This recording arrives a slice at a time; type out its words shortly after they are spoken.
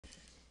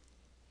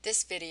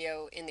This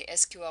video in the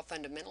SQL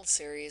Fundamental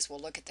series will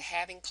look at the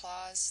having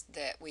clause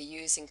that we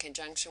use in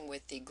conjunction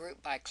with the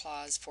group by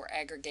clause for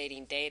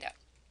aggregating data.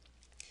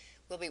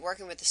 We'll be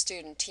working with the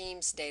student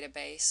teams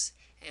database,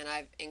 and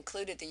I've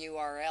included the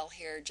URL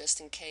here just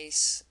in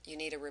case you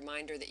need a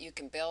reminder that you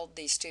can build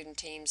the student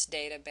teams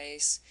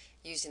database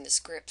using the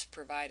scripts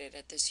provided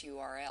at this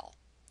URL.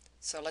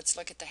 So let's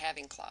look at the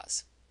having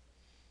clause.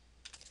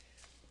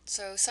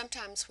 So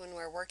sometimes when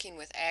we're working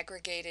with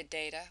aggregated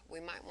data,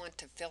 we might want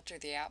to filter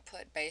the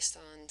output based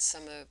on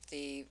some of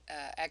the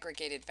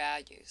aggregated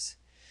values.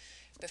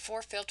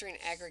 Before filtering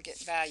aggregate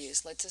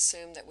values, let's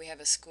assume that we have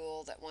a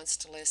school that wants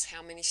to list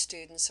how many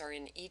students are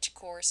in each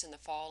course in the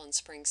fall and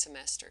spring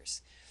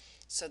semesters.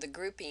 So the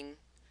grouping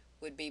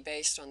would be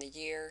based on the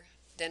year,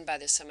 then by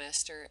the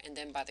semester, and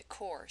then by the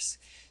course.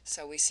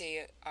 So we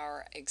see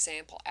our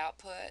example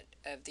output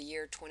of the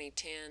year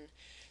 2010,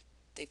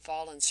 the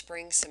fall and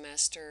spring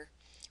semester.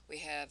 We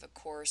have a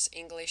course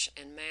English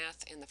and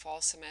Math in the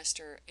fall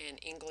semester, and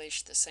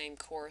English, the same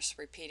course,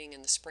 repeating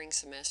in the spring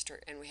semester,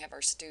 and we have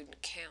our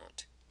student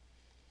count.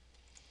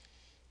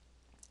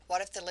 What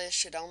if the list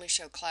should only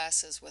show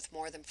classes with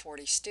more than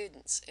 40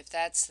 students? If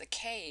that's the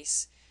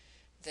case,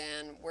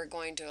 then we're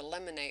going to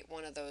eliminate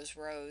one of those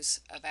rows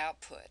of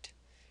output.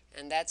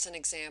 And that's an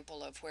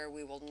example of where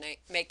we will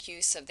make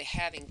use of the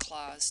having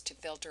clause to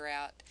filter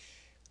out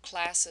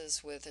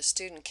classes with a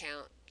student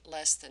count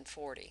less than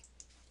 40.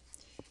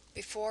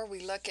 Before we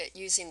look at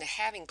using the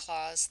having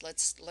clause,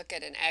 let's look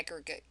at an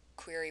aggregate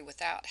query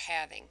without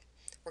having.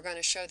 We're going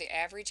to show the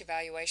average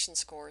evaluation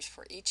scores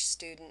for each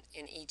student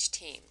in each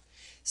team.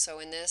 So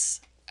in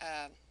this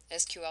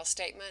SQL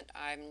statement,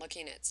 I'm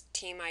looking at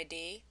team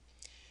ID,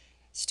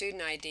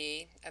 student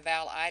ID,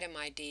 eval item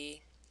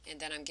ID, and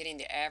then I'm getting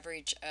the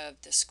average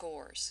of the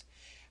scores.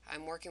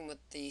 I'm working with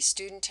the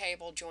student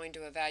table joined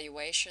to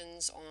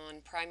evaluations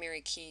on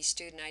primary key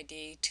student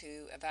ID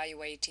to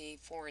evaluatee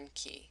foreign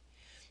key.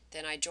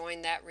 Then I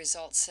join that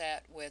result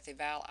set with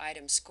eval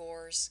item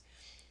scores,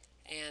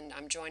 and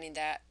I'm joining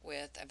that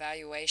with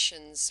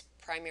evaluations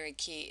primary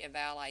key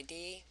eval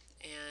ID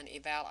and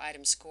eval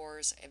item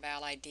scores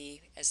eval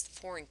ID as the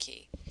foreign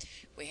key.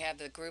 We have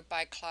the group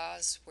by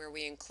clause where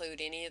we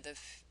include any of the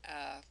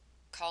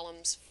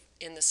columns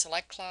in the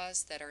select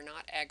clause that are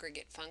not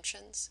aggregate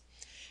functions,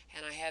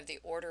 and I have the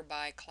order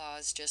by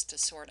clause just to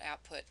sort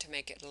output to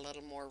make it a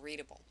little more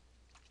readable.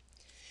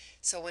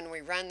 So when we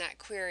run that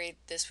query,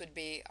 this would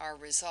be our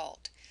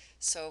result.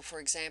 So for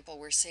example,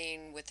 we're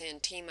seeing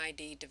within team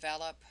ID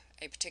develop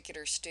a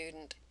particular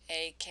student,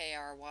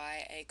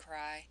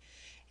 Kreie,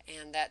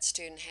 and that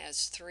student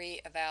has 3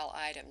 eval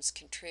items,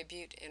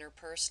 contribute,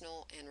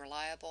 interpersonal, and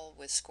reliable,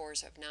 with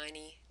scores of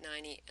 90,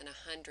 90, and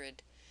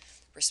 100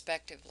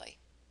 respectively.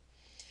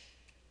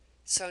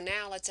 So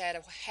now let's add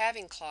a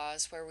having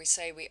clause where we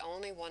say we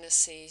only want to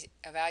see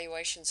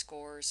evaluation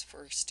scores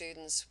for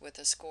students with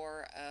a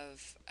score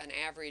of an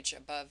average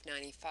above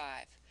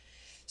 95.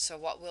 So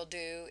what we'll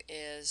do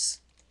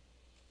is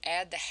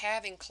add the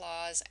having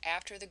clause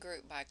after the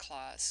group by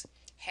clause.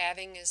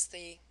 Having is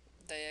the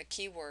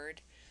key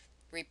word.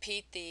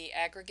 Repeat the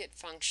aggregate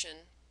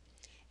function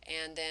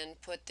and then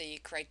put the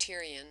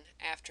criterion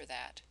after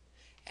that.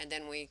 And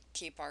then we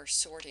keep our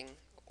sorting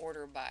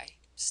order by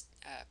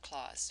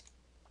clause.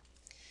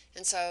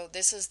 And so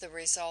this is the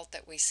result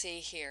that we see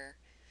here.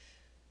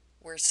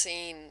 We're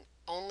seeing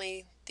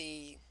only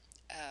the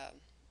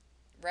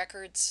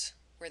records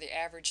where the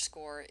average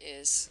score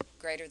is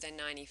greater than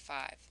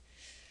 95.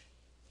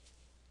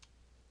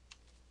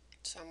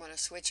 So I'm going to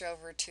switch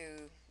over to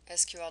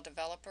SQL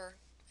Developer,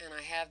 and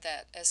I have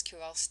that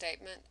SQL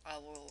statement. I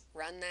will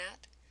run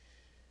that,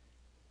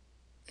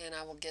 and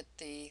I will get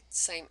the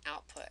same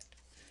output.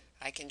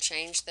 I can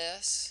change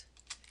this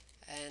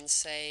and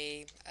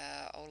say,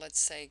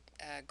 let's say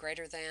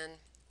greater than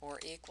or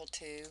equal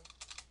to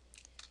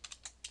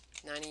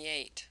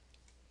 98.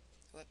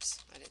 Whoops,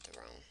 I did the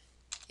wrong.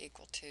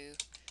 Equal to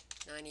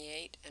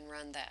 98, and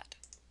run that.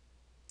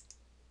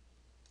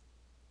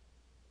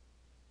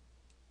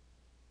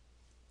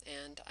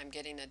 And I'm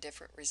getting a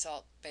different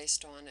result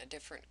based on a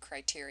different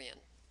criterion.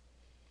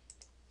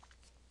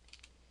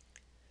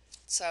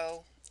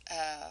 So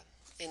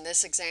in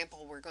this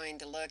example, we're going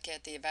to look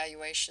at the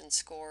evaluation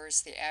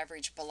scores, the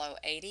average below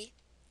 80.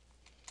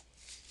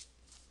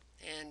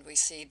 And we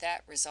see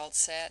that result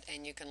set,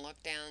 and you can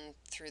look down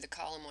through the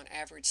column on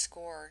average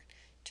score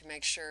to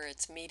make sure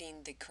it's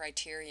meeting the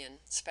criterion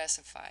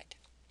specified.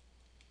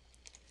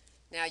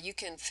 Now you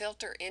can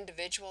filter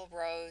individual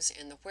rows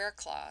in the where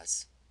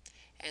clause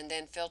and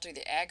then filter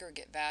the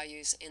aggregate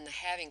values in the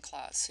having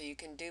clause. So you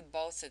can do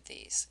both of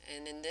these.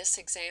 And in this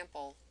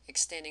example,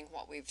 extending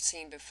what we've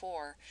seen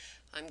before,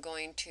 I'm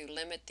going to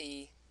limit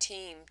the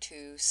team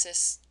to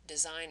sys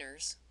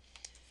designers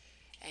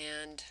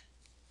and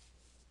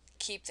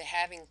keep the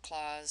having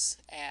clause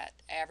at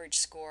average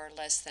score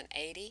less than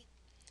 80,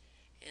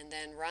 and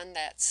then run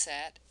that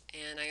set,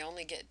 and I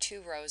only get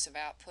 2 rows of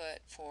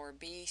output for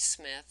B.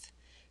 Smith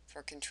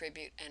for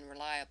contribute and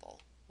reliable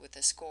with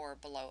a score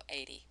below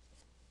 80.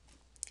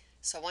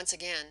 So once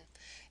again,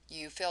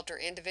 You filter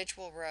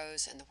individual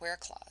rows in the where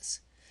clause.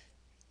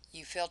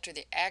 You filter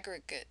the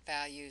aggregate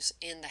values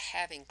in the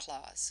having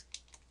clause.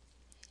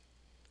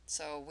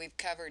 So we've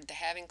covered the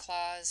having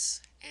clause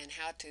and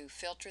how to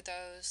filter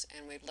those,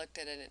 and we've looked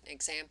at an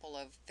example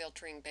of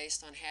filtering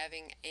based on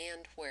having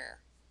and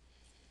where.